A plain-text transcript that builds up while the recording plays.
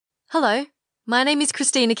Hello, my name is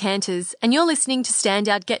Christina Canters and you're listening to Stand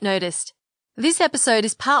Out Get Noticed. This episode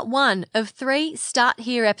is part 1 of 3 Start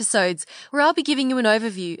Here episodes where I'll be giving you an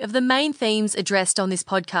overview of the main themes addressed on this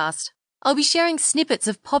podcast. I'll be sharing snippets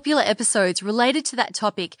of popular episodes related to that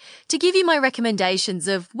topic to give you my recommendations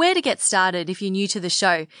of where to get started if you're new to the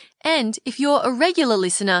show, and if you're a regular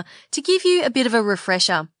listener, to give you a bit of a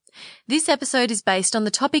refresher. This episode is based on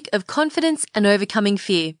the topic of confidence and overcoming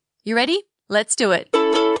fear. You ready? Let's do it.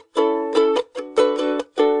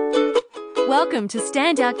 Welcome to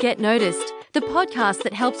Stand Out Get Noticed, the podcast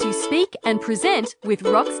that helps you speak and present with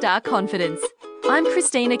rockstar confidence. I'm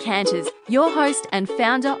Christina Canters, your host and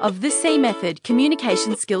founder of the C Method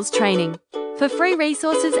Communication Skills Training. For free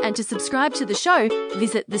resources and to subscribe to the show,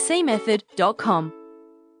 visit thecmethod.com.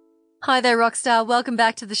 Hi there, rockstar. Welcome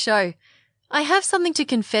back to the show. I have something to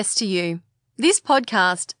confess to you. This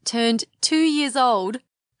podcast turned 2 years old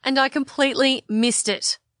and I completely missed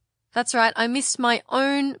it. That's right, I missed my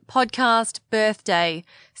own podcast birthday.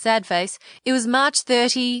 Sad face. It was March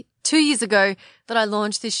 30, 2 years ago, that I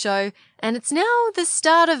launched this show, and it's now the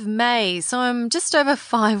start of May, so I'm just over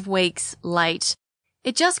 5 weeks late.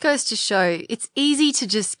 It just goes to show it's easy to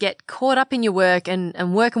just get caught up in your work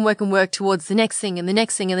and work towards the next thing and the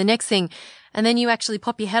next thing and the next thing, and then you actually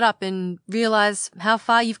pop your head up and realize how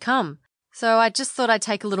far you've come. So I just thought I'd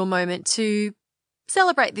take a little moment to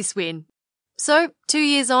celebrate this win. So 2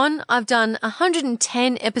 years on, I've done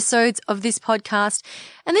 110 episodes of this podcast,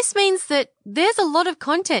 and this means that there's a lot of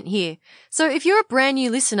content here. So if you're a brand new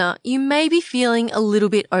listener, you may be feeling a little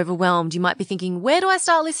bit overwhelmed. You might be thinking, where do I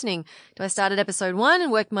start listening? Do I start at episode 1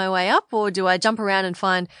 and work my way up, or do I jump around and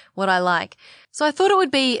find what I like? So I thought it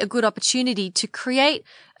would be a good opportunity to create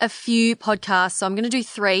a few podcasts. So I'm going to do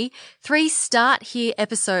three Start Here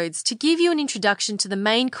episodes to give you an introduction to the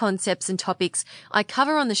main concepts and topics I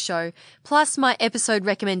cover on the show, plus my episode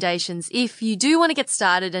recommendations if you do want to get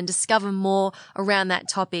started and discover more around that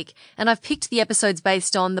topic. And I've picked the episodes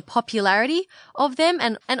based on the popularity of them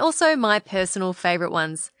and also my personal favorite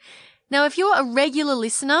ones. Now, if you're a regular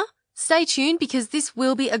listener, stay tuned because this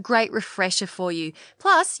will be a great refresher for you.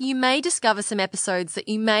 Plus, you may discover some episodes that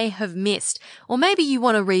you may have missed, or maybe you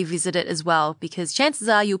want to revisit it as well because chances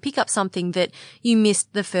are you'll pick up something that you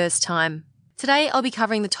missed the first time. Today, I'll be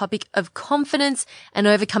covering the topic of confidence and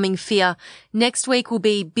overcoming fear. Next week will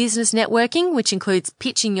be business networking, which includes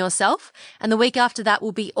pitching yourself. And the week after that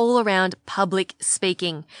will be all around public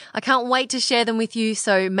speaking. I can't wait to share them with you,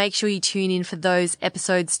 so make sure you tune in for those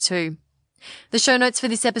episodes too. The show notes for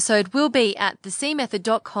this episode will be at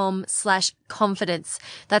thecmethod.com/confidence.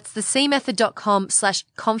 That's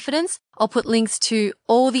thecmethod.com/confidence. I'll put links to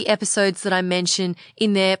all the episodes that I mention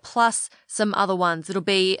in there, plus some other ones. It'll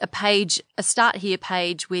be a Start Here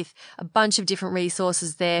page with a bunch of different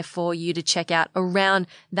resources there for you to check out around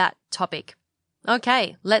that topic.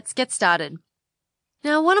 Okay, let's get started.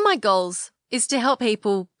 Now, one of my goals is to help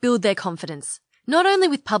people build their confidence, not only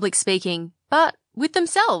with public speaking, but with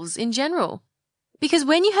themselves in general. Because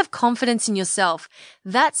when you have confidence in yourself,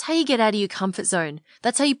 that's how you get out of your comfort zone.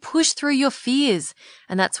 That's how you push through your fears.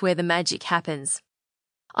 And that's where the magic happens.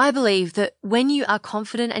 I believe that when you are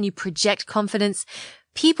confident and you project confidence,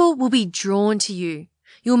 people will be drawn to you.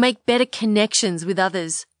 You'll make better connections with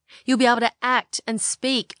others. You'll be able to act and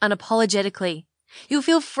speak unapologetically. You'll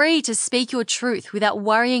feel free to speak your truth without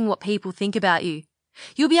worrying what people think about you.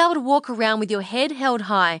 You'll be able to walk around with your head held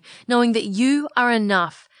high, knowing that you are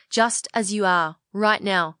enough just as you are right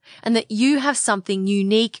now, and that you have something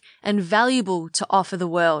unique and valuable to offer the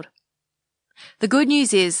world. The good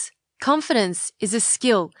news is, confidence is a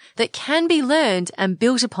skill that can be learned and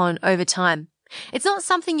built upon over time. It's not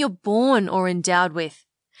something you're born or endowed with.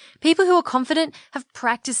 People who are confident have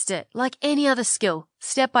practiced it like any other skill,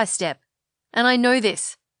 step by step. And I know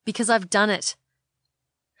this because I've done it.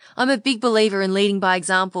 I'm a big believer in leading by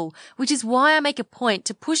example, which is why I make a point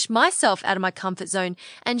to push myself out of my comfort zone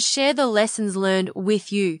and share the lessons learned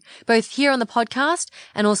with you, both here on the podcast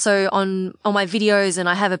and also on my videos, and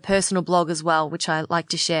I have a personal blog as well, which I like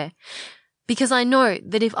to share. Because I know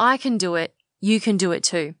that if I can do it, you can do it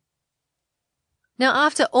too. Now,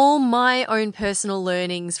 after all my own personal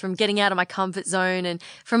learnings from getting out of my comfort zone and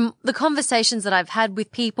from the conversations that I've had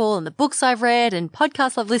with people and the books I've read and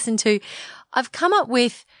podcasts I've listened to, I've come up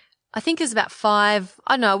with, I think there's about 5,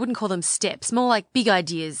 I don't know, I wouldn't call them steps, more like big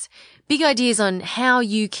ideas on how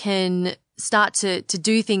you can start to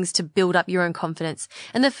do things to build up your own confidence.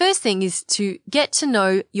 And the first thing is to get to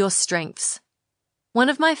know your strengths. One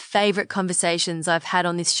of my favorite conversations I've had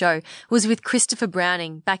on this show was with Christopher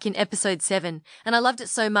Browning back in episode 7, and I loved it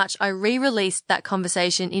so much I re-released that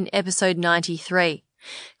conversation in episode 93.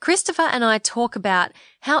 Christopher and I talk about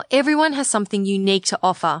how everyone has something unique to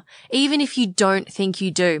offer, even if you don't think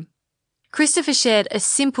you do. Christopher shared a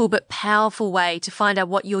simple but powerful way to find out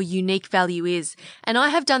what your unique value is, and I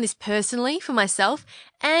have done this personally for myself,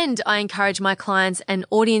 and I encourage my clients and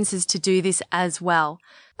audiences to do this as well.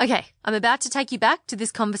 Okay, I'm about to take you back to this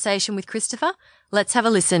conversation with Christopher. Let's have a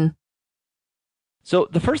listen. So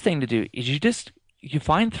the first thing to do is you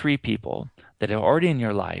find 3 people that are already in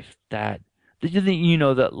your life that you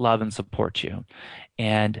know that love and support you,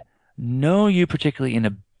 and know you particularly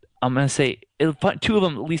I'm going to say 2 of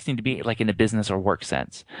them at least need to be like in a business or work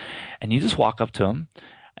sense. And you just walk up to them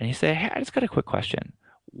and you say, hey, I just got a quick question.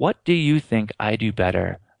 What do you think I do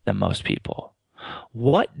better than most people?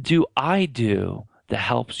 What do I do that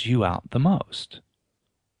helps you out the most?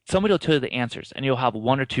 Somebody will tell you the answers and you'll have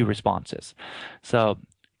 1 or 2 responses. So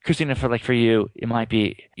Christina, for you, it might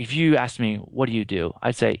be, if you ask me, what do you do?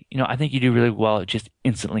 I'd say, I think you do really well at just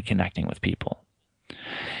instantly connecting with people.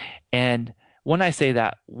 And when I say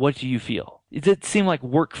that, what do you feel? Does it seem like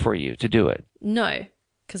work for you to do it? No,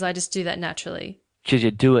 because I just do that naturally. Because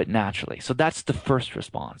you do it naturally. So that's the first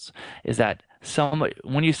response, is that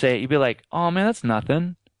when you say it, you'd be like, oh man, that's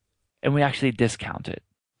nothing. And we actually discount it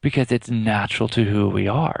because it's natural to who we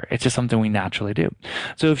are. It's just something we naturally do.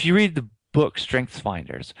 So if you read the book Strengths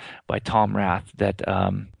Finders by Tom Rath, that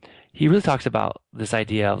he really talks about this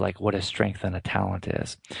idea of like what a strength and a talent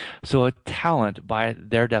is. So a talent, by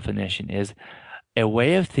their definition, is a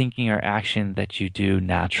way of thinking or action that you do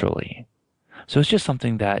naturally. So it's just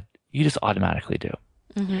something that you just automatically do.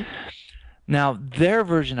 Mm-hmm. Now, their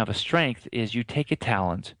version of a strength is you take a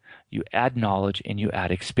talent, you add knowledge, and you add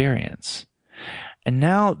experience. And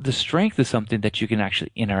now the strength is something that you can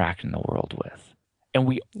actually interact in the world with. And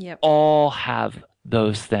we all have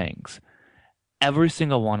those things. Every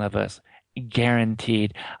single one of us,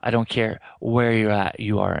 guaranteed. I don't care where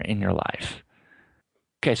you are in your life.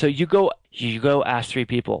 Okay, so you go ask 3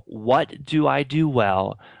 people, what do I do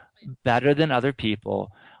well, better than other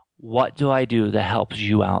people? What do I do that helps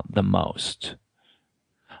you out the most?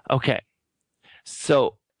 Okay,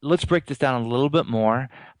 so let's break this down a little bit more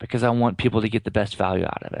because I want people to get the best value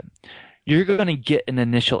out of it. You're going to get an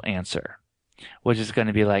initial answer, which is going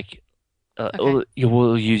to be like,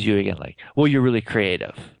 we'll use you again, like, well, you're really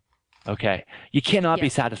creative. Okay. You cannot be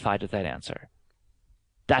satisfied with that answer.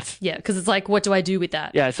 Because it's like, what do I do with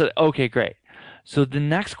that? Yeah. So, okay, great. So the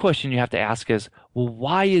next question you have to ask is, well,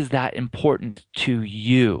 why is that important to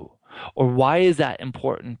you? Or why is that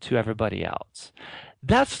important to everybody else?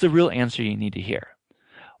 That's the real answer you need to hear.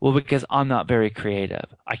 Well, because I'm not very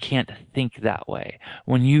creative. I can't think that way.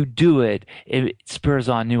 When you do it, it spurs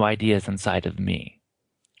on new ideas inside of me.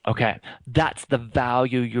 Okay, that's the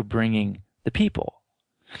value you're bringing the people.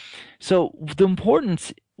 So the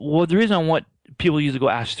reason I want people usually go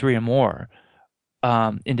ask 3 or more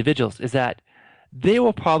individuals is that they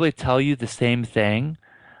will probably tell you the same thing,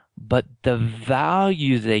 but the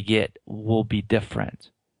value they get will be different.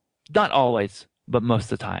 Not always, but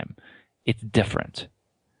most of the time, it's different.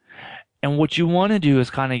 And what you want to do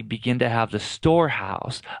is kind of begin to have the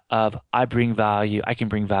storehouse of I can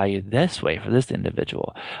bring value this way for this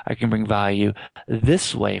individual. I can bring value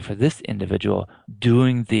this way for this individual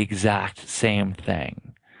doing the exact same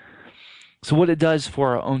thing. So what it does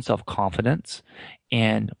for our own self-confidence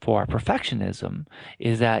and for our perfectionism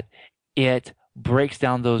is that it breaks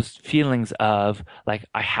down those feelings of like,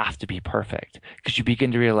 I have to be perfect, because you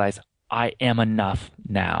begin to realize I am enough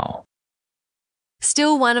now.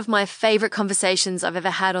 Still one of my favorite conversations I've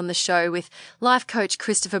ever had on the show with life coach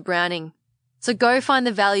Christopher Browning. So go find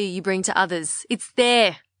the value you bring to others. It's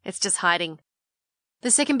there. It's just hiding.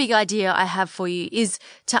 The second big idea I have for you is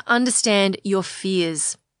to understand your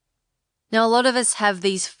fears. Now, a lot of us have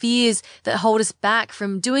these fears that hold us back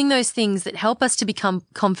from doing those things that help us to become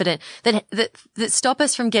confident, that stop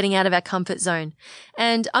us from getting out of our comfort zone.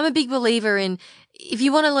 And I'm a big believer in, if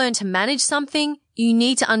you want to learn to manage something, you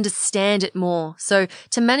need to understand it more. So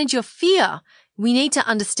to manage your fear, we need to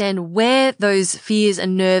understand where those fears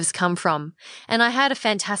and nerves come from. And I had a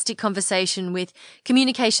fantastic conversation with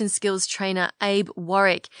communication skills trainer Abe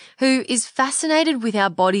Warwick, who is fascinated with our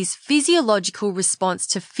body's physiological response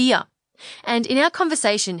to fear. And in our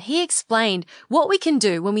conversation, he explained what we can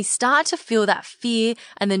do when we start to feel that fear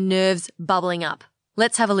and the nerves bubbling up.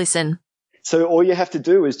 Let's have a listen. So all you have to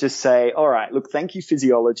do is just say, all right, look, thank you,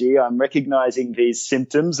 physiology. I'm recognizing these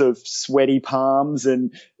symptoms of sweaty palms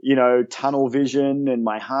and, tunnel vision and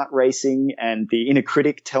my heart racing and the inner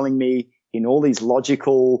critic telling me in all these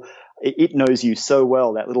logical, it knows you so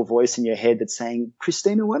well, that little voice in your head that's saying,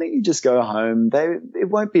 Christina, why don't you just go home? It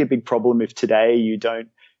won't be a big problem if today you don't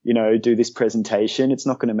do this presentation. It's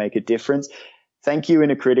not going to make a difference. Thank you,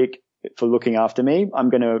 inner critic, for looking after me. I'm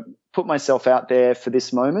going to put myself out there for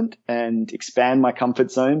this moment and expand my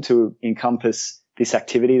comfort zone to encompass this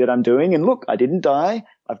activity that I'm doing. And look, I didn't die.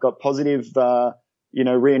 I've got positive,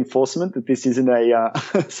 reinforcement that this isn't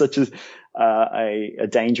such a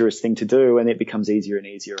dangerous thing to do. And it becomes easier and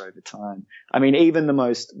easier over time. I mean, even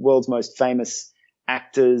the world's most famous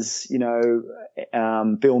actors,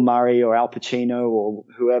 Bill Murray or Al Pacino or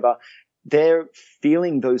whoever, they're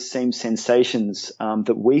feeling those same sensations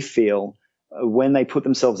that we feel when they put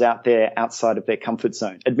themselves out there outside of their comfort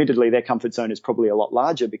zone. Admittedly, their comfort zone is probably a lot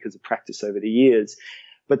larger because of practice over the years.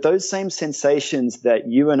 But those same sensations that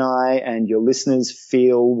you and I and your listeners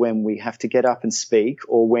feel when we have to get up and speak,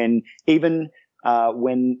 or when you're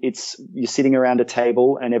sitting around a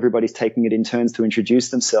table and everybody's taking it in turns to introduce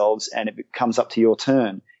themselves and it comes up to your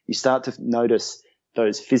turn, you start to notice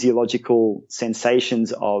those physiological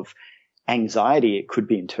sensations of anxiety, it could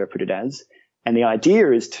be interpreted as. And the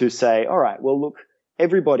idea is to say, all right, well, look,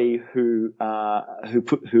 everybody who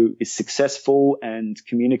is successful and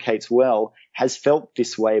communicates well has felt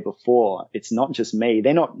this way before. It's not just me.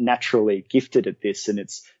 They're not naturally gifted at this, and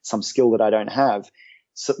it's some skill that I don't have.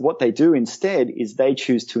 So what they do instead is they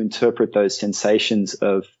choose to interpret those sensations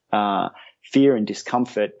of fear and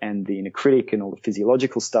discomfort and the inner critic and all the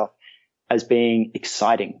physiological stuff as being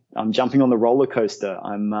exciting. I'm jumping on the roller coaster.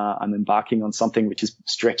 I'm embarking on something which is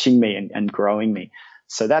stretching me and growing me.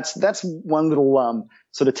 So that's one little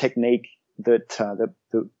sort of technique that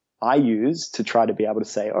I use to try to be able to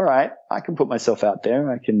say, all right, I can put myself out there.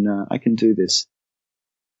 I can do this.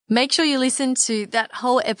 Make sure you listen to that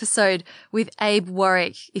whole episode with Abe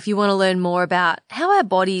Warwick if you want to learn more about how our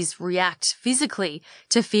bodies react physically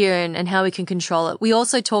to fear and how we can control it. We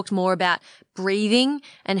also talked more about breathing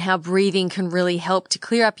and how breathing can really help to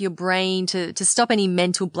clear up your brain, to stop any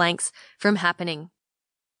mental blanks from happening.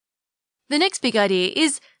 The next big idea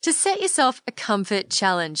is to set yourself a comfort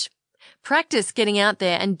challenge. Practice getting out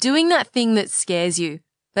there and doing that thing that scares you.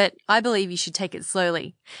 But I believe you should take it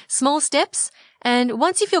slowly. Small steps, and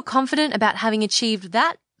once you feel confident about having achieved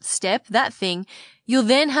that step, that thing, you'll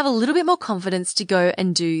then have a little bit more confidence to go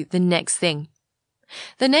and do the next thing.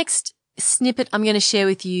 The next snippet I'm going to share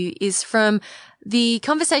with you is from the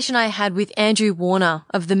conversation I had with Andrew Warner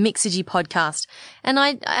of the Mixergy podcast. And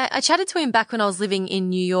I chatted to him back when I was living in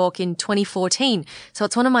New York in 2014. So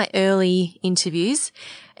it's one of my early interviews.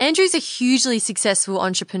 Andrew's a hugely successful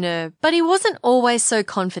entrepreneur, but he wasn't always so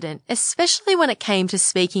confident, especially when it came to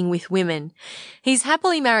speaking with women. He's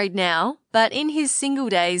happily married now, but in his single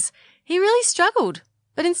days, he really struggled.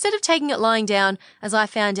 But instead of taking it lying down, as I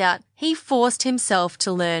found out, he forced himself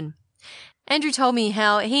to learn. Andrew told me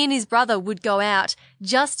how he and his brother would go out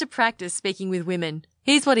just to practice speaking with women.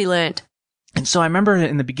 Here's what he learned. And so I remember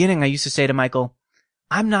in the beginning, I used to say to Michael,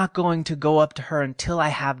 I'm not going to go up to her until I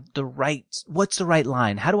have what's the right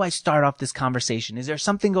line? How do I start off this conversation? Is there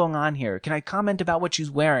something going on here? Can I comment about what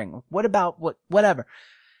she's wearing? What about whatever?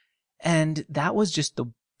 And that was just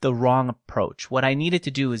the wrong approach. What I needed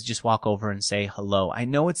to do is just walk over and say hello. I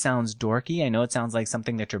know it sounds dorky. I know it sounds like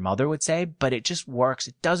something that your mother would say, but it just works.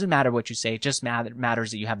 It doesn't matter what you say. It just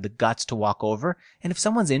matters that you have the guts to walk over. And if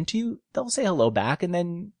someone's into you, they'll say hello back, and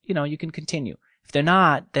then, you can continue. If they're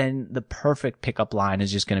not, then the perfect pickup line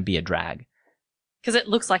is just going to be a drag. Because it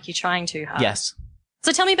looks like you're trying too hard. Yes.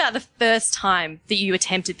 So tell me about the first time that you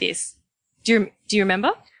attempted this. Do you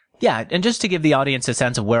remember? Yeah, and just to give the audience a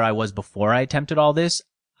sense of where I was before I attempted all this,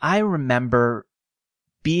 I remember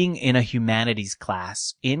being in a humanities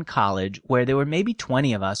class in college where there were maybe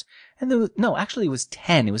 20 of us, and actually it was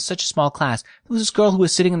 10. It was such a small class. There was this girl who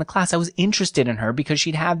was sitting in the class. I was interested in her because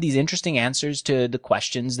she'd have these interesting answers to the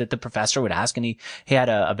questions that the professor would ask, and he had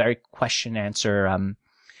a very question-answer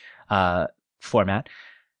format.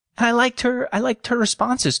 And I liked her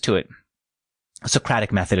responses to it.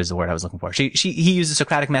 Socratic method is the word I was looking for. He used the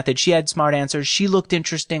Socratic method. She had smart answers. She looked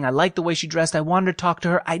interesting. I liked the way she dressed. I wanted to talk to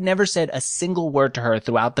her. I never said a single word to her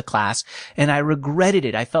throughout the class, and I regretted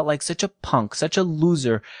it. I felt like such a punk, such a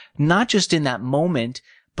loser, not just in that moment,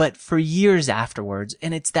 but for years afterwards.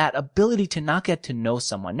 And it's that ability to not get to know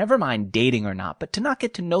someone, never mind dating or not, but to not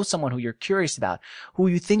get to know someone who you're curious about, who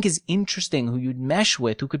you think is interesting, who you'd mesh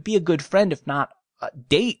with, who could be a good friend, if not a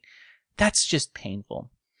date. That's just painful.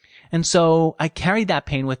 And so I carried that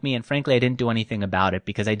pain with me, and frankly, I didn't do anything about it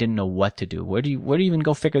because I didn't know what to do. Where do you even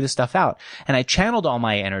go figure this stuff out? And I channeled all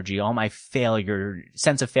my energy, all my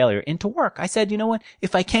sense of failure into work. I said, you know what?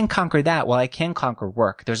 If I can conquer that, well, I can conquer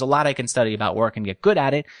work. There's a lot I can study about work and get good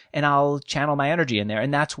at it, and I'll channel my energy in there.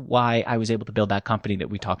 And that's why I was able to build that company that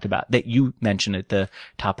we talked about, that you mentioned at the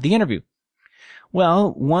top of the interview.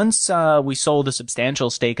 Well, once we sold a substantial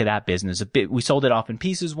stake of that business, we sold it off in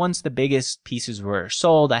pieces. Once the biggest pieces were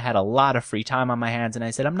sold, I had a lot of free time on my hands, and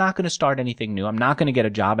I said, I'm not going to start anything new. I'm not going to get a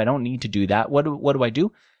job. I don't need to do that. What do I do?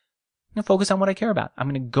 I'm going to focus on what I care about. I'm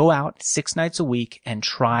going to go out 6 nights a week and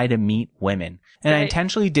try to meet women. And I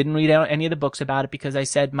intentionally didn't read out any of the books about it because I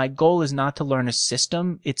said my goal is not to learn a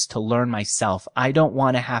system. It's to learn myself. I don't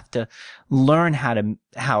want to have to learn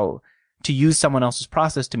how to use someone else's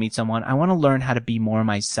process to meet someone. I want to learn how to be more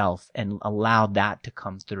myself and allow that to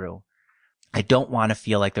come through. I don't want to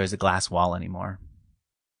feel like there's a glass wall anymore.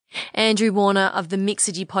 Andrew Warner of the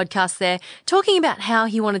Mixergy podcast there, talking about how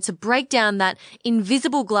he wanted to break down that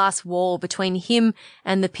invisible glass wall between him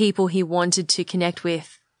and the people he wanted to connect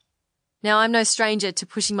with. Now, I'm no stranger to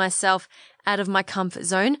pushing myself out of my comfort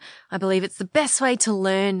zone. I believe it's the best way to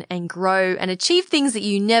learn and grow and achieve things that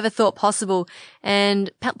you never thought possible.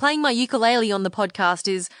 And playing my ukulele on the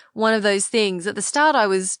podcast is one of those things. At the start, I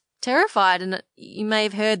was terrified, and you may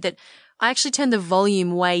have heard that I actually turned the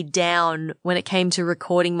volume way down when it came to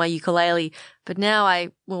recording my ukulele. But now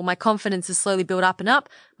my confidence has slowly built up and up.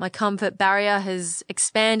 My comfort barrier has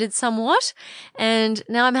expanded somewhat. And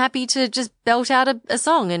now I'm happy to just belt out a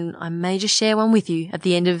song, and I may just share one with you at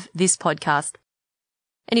the end of this podcast.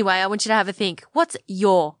 Anyway, I want you to have a think. What's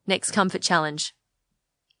your next comfort challenge?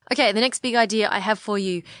 Okay, the next big idea I have for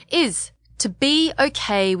you is to be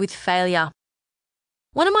okay with failure.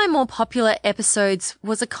 One of my more popular episodes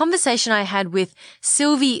was a conversation I had with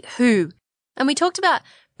Sylvie Hu, and we talked about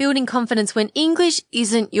building confidence when English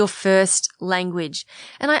isn't your first language.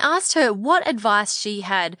 And I asked her what advice she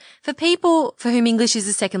had for people for whom English is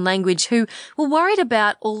a second language who were worried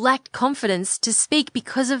about or lacked confidence to speak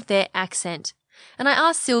because of their accent. And I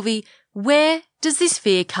asked Sylvie, where does this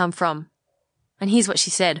fear come from? And here's what she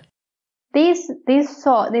said. This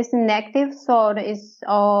negative thought is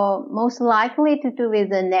most likely to do with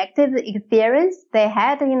the negative experience they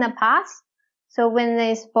had in the past. So when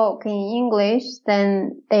they spoke in English,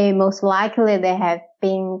 then they have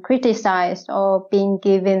been criticized or been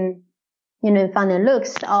given, funny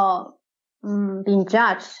looks or being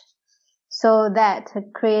judged. So that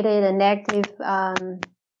created a negative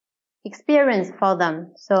experience for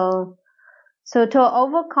them. So to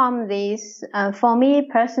overcome this, for me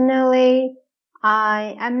personally,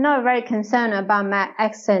 I am not very concerned about my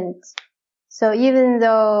accent. So even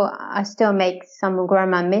though I still make some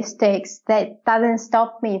grammar mistakes, that doesn't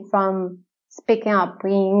stop me from speaking up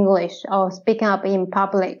in English or speaking up in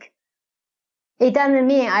public. It doesn't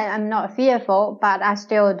mean I'm not fearful, but I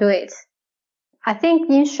still do it. I think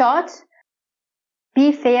in short,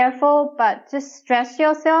 be fearful, but just stress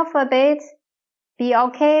yourself a bit. Be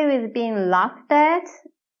okay with being laughed at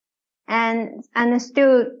and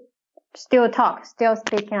still talk, still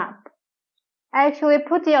speaking up. Actually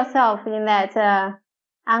put yourself in that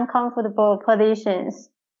uncomfortable positions.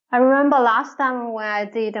 I remember last time when I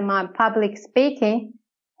did my public speaking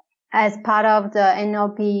as part of the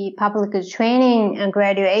NLP public training and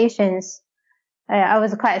graduations, I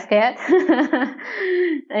was quite scared.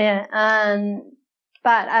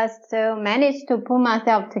 But I still managed to pull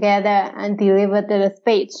myself together and deliver the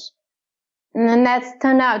speech. And that's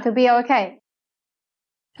turned out to be okay.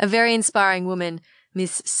 A very inspiring woman,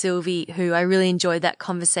 Miss Sylvie, who I really enjoyed that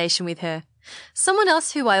conversation with her. Someone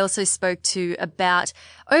else who I also spoke to about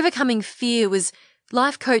overcoming fear was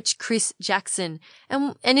life coach Chris Jackson.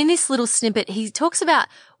 And in this little snippet, he talks about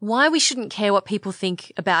why we shouldn't care what people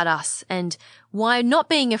think about us and why not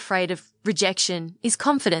being afraid of rejection is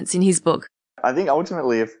confidence in his book. I think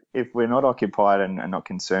ultimately if we're not occupied and not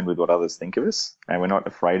concerned with what others think of us and we're not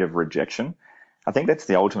afraid of rejection, I think that's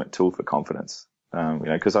the ultimate tool for confidence.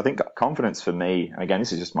 Because I think confidence for me, again,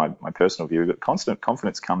 this is just my personal view, but constant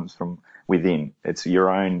confidence comes from within. It's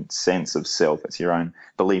your own sense of self. It's your own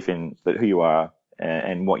belief in who you are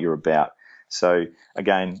and what you're about. So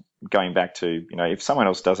again, going back to, if someone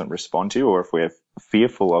else doesn't respond to you or if we're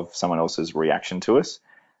fearful of someone else's reaction to us,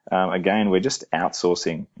 again, we're just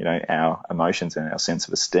outsourcing, our emotions and our sense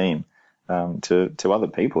of esteem to other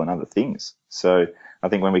people and other things. So I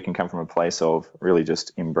think when we can come from a place of really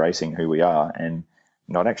just embracing who we are and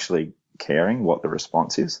not actually caring what the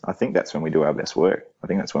response is, I think that's when we do our best work. I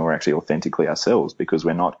think that's when we're actually authentically ourselves, because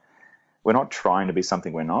we're not trying to be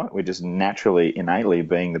something we're not. We're just naturally, innately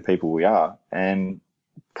being the people we are and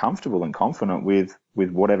comfortable and confident with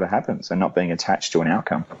whatever happens and not being attached to an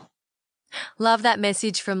outcome. Love that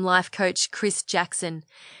message from life coach Chris Jackson.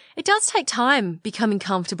 It does take time becoming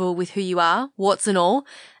comfortable with who you are, warts and all,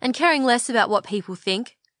 and caring less about what people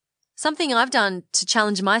think. Something I've done to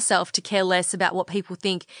challenge myself to care less about what people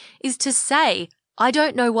think is to say, I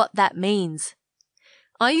don't know what that means.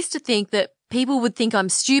 I used to think that people would think I'm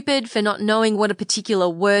stupid for not knowing what a particular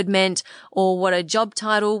word meant or what a job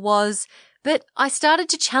title was. But I started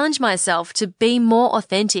to challenge myself to be more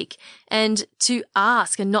authentic and to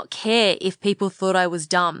ask and not care if people thought I was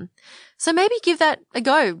dumb. So maybe give that a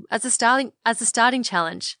go as a starting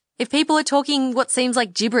challenge. If people are talking what seems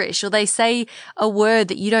like gibberish or they say a word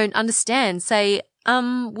that you don't understand, say,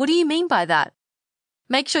 what do you mean by that?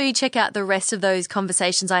 Make sure you check out the rest of those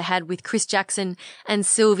conversations I had with Chris Jackson and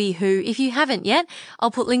Sylvie, who, if you haven't yet,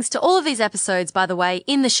 I'll put links to all of these episodes, by the way,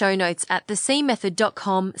 in the show notes at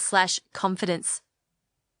thecmethod.com/confidence.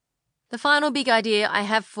 The final big idea I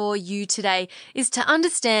have for you today is to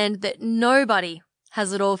understand that nobody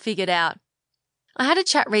has it all figured out. I had a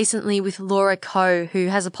chat recently with Laura Coe, who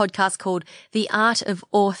has a podcast called The Art of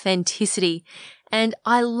Authenticity, and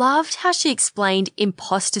I loved how she explained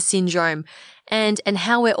imposter syndrome and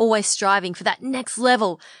how we're always striving for that next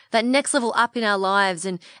level up in our lives.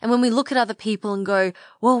 And when we look at other people and go,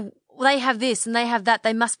 well, they have this and they have that,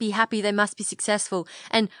 they must be happy, they must be successful.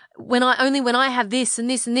 And when I have this and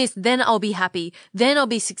this and this, then I'll be happy, then I'll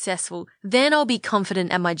be successful, then I'll be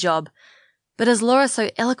confident at my job. But as Laura so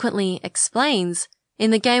eloquently explains,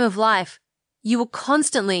 in the game of life, you will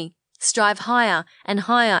constantly strive higher and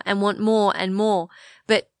want more and more.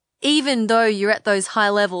 But even though you're at those high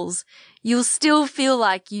levels, you'll still feel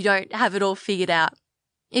like you don't have it all figured out.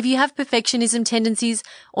 If you have perfectionism tendencies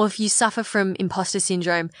or if you suffer from imposter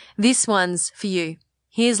syndrome, this one's for you.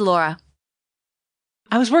 Here's Laura.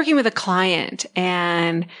 I was working with a client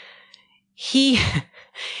and he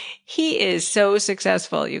is so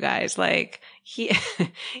successful, you guys. Like he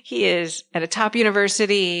is at a top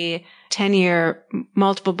university, 10-year,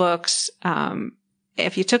 multiple books.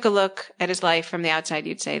 If you took a look at his life from the outside,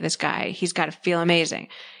 you'd say this guy, he's got to feel amazing.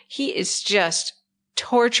 He is just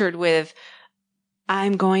tortured with,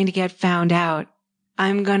 I'm going to get found out.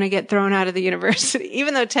 I'm going to get thrown out of the university,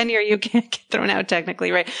 even though tenure, you can't get thrown out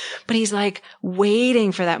technically, right? But he's like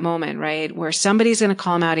waiting for that moment, right? Where somebody's going to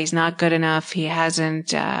call him out. He's not good enough. He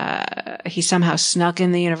hasn't, he somehow snuck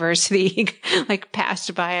in the university, like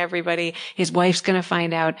passed by everybody. His wife's going to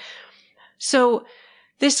find out. So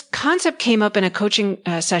this concept came up in a coaching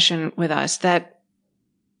session with us that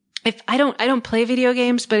if I don't play video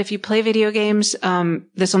games, but if you play video games,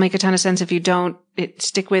 this will make a ton of sense. If you don't,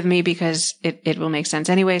 stick with me because it will make sense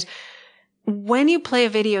anyways. When you play a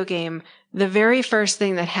video game, the very first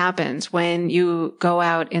thing that happens when you go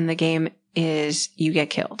out in the game is you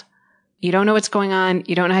get killed. You don't know what's going on.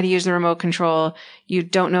 You don't know how to use the remote control. You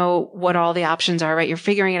don't know what all the options are, right? You're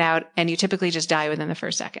figuring it out and you typically just die within the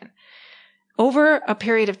first second. Over a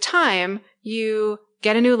period of time, you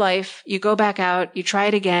get a new life, you go back out, you try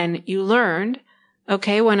it again, you learned,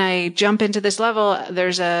 okay, when I jump into this level,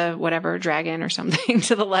 there's a whatever dragon or something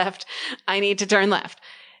to the left. I need to turn left.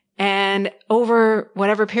 And over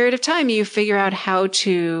whatever period of time, you figure out how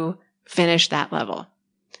to finish that level.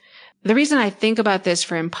 The reason I think about this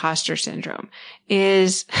for imposter syndrome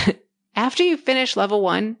is after you finish level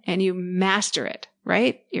 1 and you master it,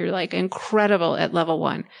 right? You're like incredible at level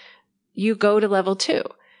 1. You go to level 2.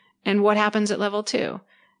 And what happens at level 2?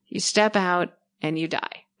 You step out and you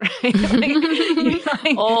die, right?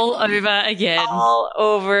 All over again. All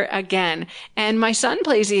over again. And my son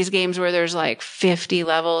plays these games where there's like 50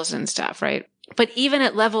 levels and stuff, right? But even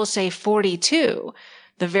at level, say 42,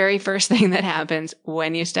 the very first thing that happens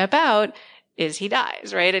when you step out is he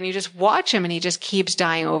dies, right? And you just watch him and he just keeps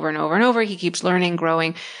dying over and over and over. He keeps learning,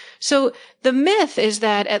 growing. So the myth is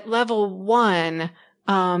that at level 1,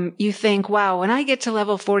 you think, wow, when I get to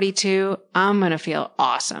level 42, I'm going to feel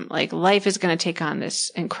awesome. Like life is going to take on this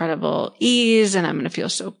incredible ease and I'm going to feel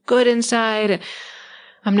so good inside. And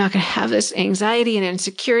I'm not going to have this anxiety and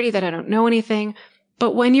insecurity that I don't know anything.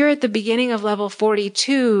 But when you're at the beginning of level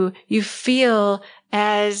 42, you feel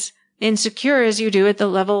as insecure as you do at the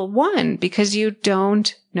level 1 because you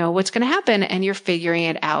don't know what's going to happen and you're figuring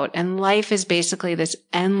it out. And life is basically this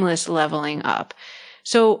endless leveling up.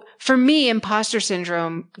 So for me, imposter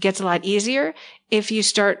syndrome gets a lot easier if you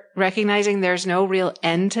start recognizing there's no real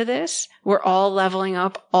end to this. We're all leveling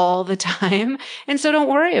up all the time. And so don't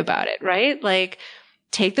worry about it, right? Like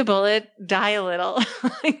take the bullet, die a little,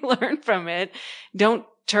 learn from it. Don't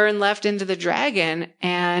turn left into the dragon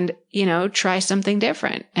and, try something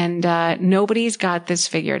different. And, nobody's got this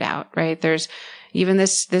figured out, right? There's even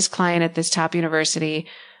this client at this top university.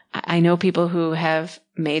 I know people who have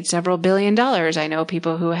made several $1 billion. I know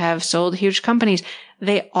people who have sold huge companies.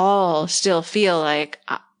 They all still feel like,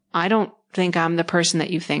 I don't think I'm the person that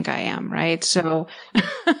you think I am, right? So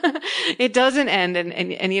it doesn't end.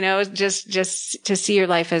 And just to see your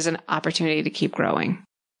life as an opportunity to keep growing.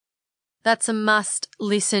 That's a must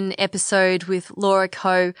listen episode with Laura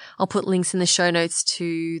Coe. I'll put links in the show notes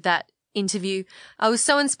to that interview. I was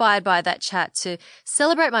so inspired by that chat to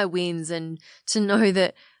celebrate my wins and to know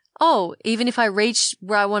that, even if I reach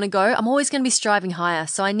where I want to go, I'm always going to be striving higher.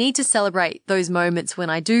 So I need to celebrate those moments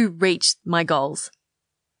when I do reach my goals.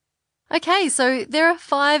 Okay, so there are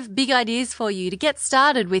 5 big ideas for you to get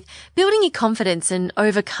started with building your confidence and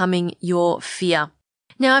overcoming your fear.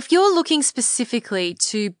 Now, if you're looking specifically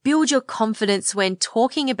to build your confidence when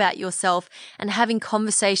talking about yourself and having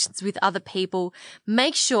conversations with other people,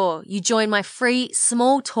 make sure you join my free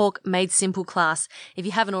Small Talk Made Simple class if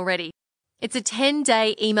you haven't already. It's a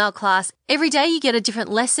 10-day email class. Every day you get a different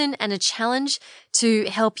lesson and a challenge to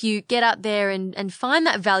help you get out there and find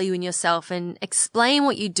that value in yourself and explain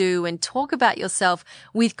what you do and talk about yourself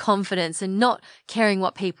with confidence and not caring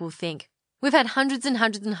what people think. We've had hundreds and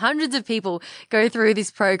hundreds and hundreds of people go through this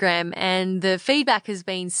program, and the feedback has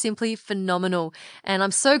been simply phenomenal. And I'm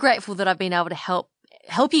so grateful that I've been able to help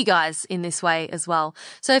you guys in this way as well.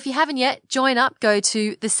 So if you haven't yet, join up, go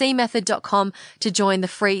to thecmethod.com to join the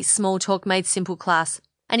free Small Talk Made Simple class.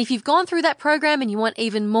 And if you've gone through that program and you want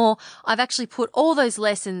even more, I've actually put all those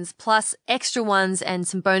lessons plus extra ones and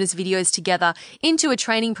some bonus videos together into a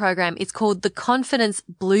training program. It's called the Confidence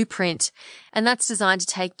Blueprint. And that's designed to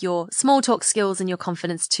take your small talk skills and your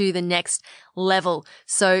confidence to the next level.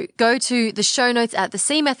 So go to the show notes at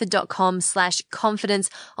thecmethod.com/confidence.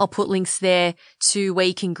 I'll put links there to where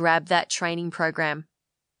you can grab that training program.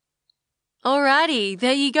 Alrighty,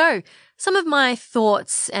 there you go. Some of my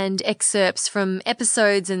thoughts and excerpts from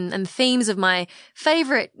episodes and themes of my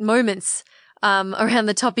favorite moments around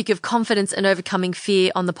the topic of confidence and overcoming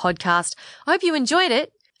fear on the podcast. I hope you enjoyed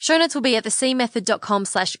it. Show notes will be at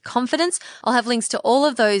thecmethod.com/confidence. I'll have links to all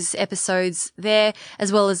of those episodes there,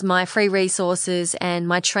 as well as my free resources and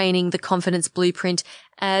my training, The Confidence Blueprint,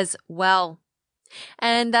 as well.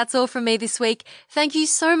 And that's all from me this week. Thank you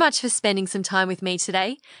so much for spending some time with me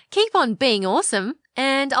today. Keep on being awesome,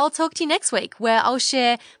 and I'll talk to you next week, where I'll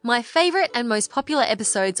share my favorite and most popular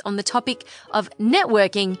episodes on the topic of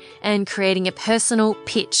networking and creating a personal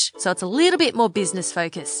pitch. So it's a little bit more business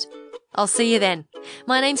focused. I'll see you then.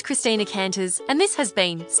 My name's Christina Canters, and this has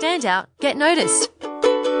been Stand Out, Get Noticed.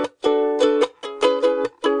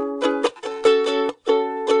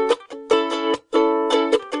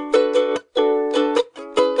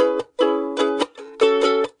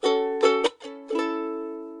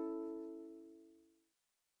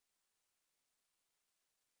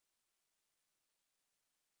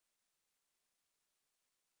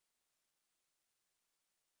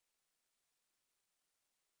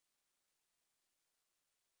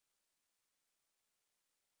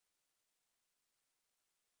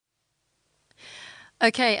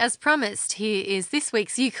 Okay, as promised, here is this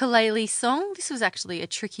week's ukulele song. This was actually a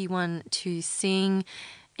tricky one to sing.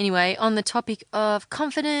 Anyway, on the topic of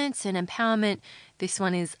confidence and empowerment, this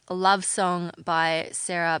one is a Love Song by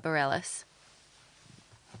Sarah Bareilles.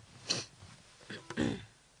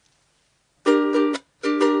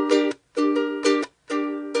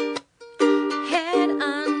 Head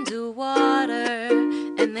underwater,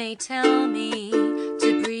 and they tell me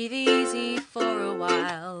to breathe easy for a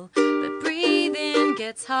while, but breathing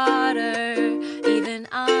gets harder. Even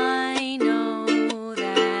I know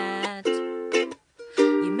that.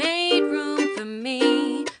 You made room for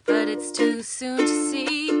me, but it's too soon to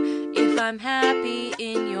see if I'm happy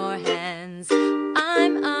in your hands.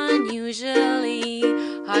 I'm unusually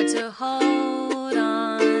hard to hold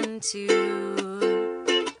on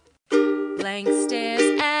to. Blank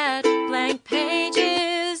stares at blank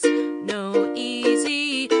pages. No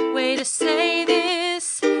easy way to say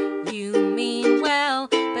this. You mean well,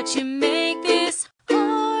 but you make this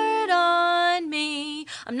hard on me.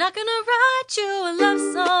 I'm not gonna write you a love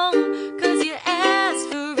song, cause you asked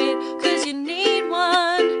for it, cause you need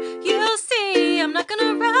one. You'll see, I'm not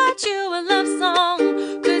gonna write you a love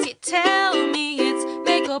song, cause you tell me it's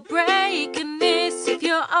make or break in this. If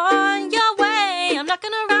you're on your way, I'm not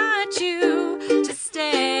gonna write you to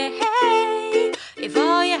stay. If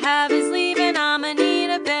all you have is leaving, I'ma need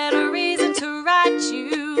a better reason to write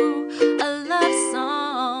you a love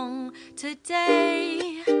song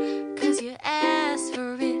today. Cause you asked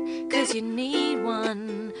for it, cause you need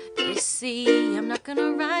one. You see, I'm not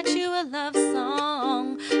gonna write you a love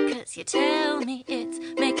song, cause you tell me it's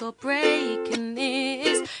make or break in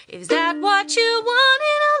this. Is that what you want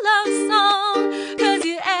in a love song? Cause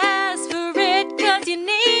you asked for it, cause you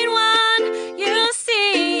need one. You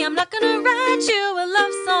see, I'm not gonna write you a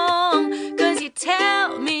love song, cause you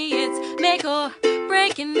tell me it's make or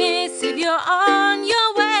break in this. If you're on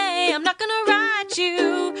your way, I'm not gonna write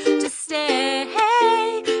you to stay.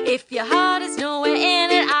 If you your heart is nowhere in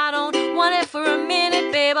it. I don't want it for a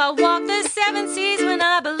minute, babe. I'll walk the 7 seas when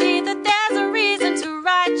I believe that there's a reason to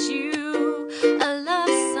write you a love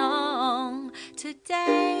song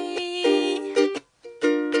today.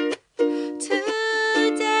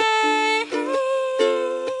 Today, yeah.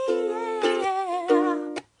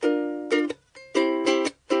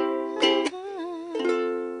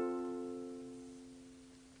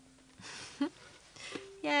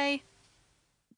 Yay.